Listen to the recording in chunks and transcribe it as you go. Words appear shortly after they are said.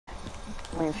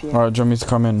waiting for you. Alright, do you want me to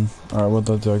come in? Alright, what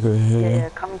do I do? I go here. Yeah,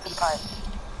 come into the pipe.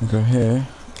 I go here.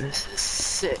 This is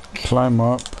sick. Climb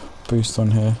up. Boost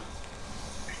on here.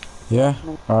 Yeah?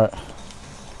 Alright.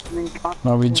 And then go on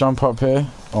Now we to- jump up here.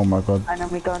 Oh my god. And then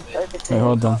we go on over to Wait,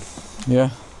 hold on. Yeah?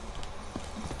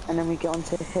 And then we get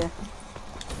onto here.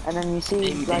 And then you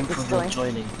see Aim like for this the joint.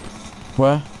 joining.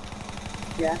 Where?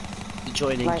 Yeah. The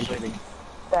joining, Right. the joining.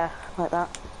 There, like that.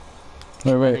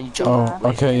 Wait, And then you wait. jump Oh, up.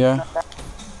 okay, yeah. Like that.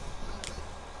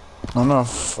 Oh no,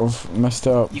 I've messed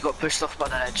it up. You got pushed off by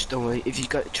the edge, don't worry. If you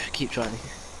go, keep trying.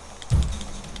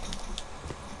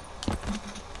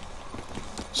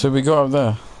 So we go up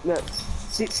there. Look,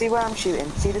 see where I'm shooting?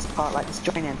 See this part, like this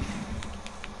joining?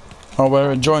 Oh,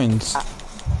 where it joins.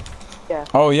 Yeah.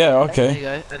 Oh yeah, There okay. you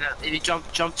go. And if you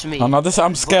jump to me. Oh no, this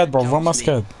I'm scared, bro. Jump Why am I to me.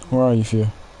 scared? Where are you, Theo?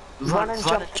 Run and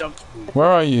and jump. Where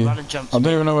are you? Run and jump. I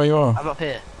don't even know where you are. I'm up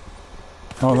here.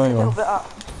 Oh, there a you little are. bit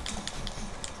up.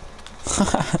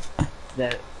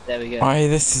 There we go. Aye,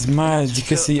 this is mad. You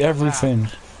can see everything.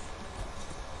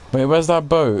 Wait, where's that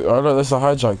boat? Oh look, that's a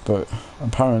hijacked boat.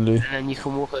 Apparently. And then you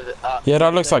can walk over. Yeah,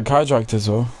 that looks like hijacked as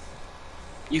well.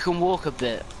 You can walk a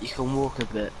bit. You can walk a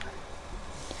bit.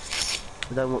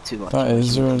 But don't walk too much. That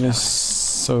is You walk really down.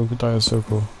 that is so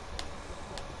cool.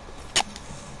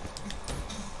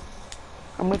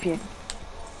 I'm with you.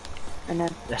 And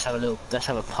then, Let's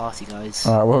have a party, guys.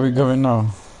 Alright, where are we going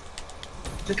now?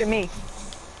 look at me.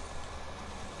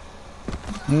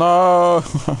 No!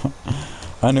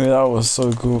 I knew that was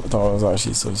so cool. That was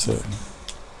actually so sick.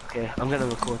 Okay, I'm gonna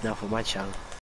record now for my channel.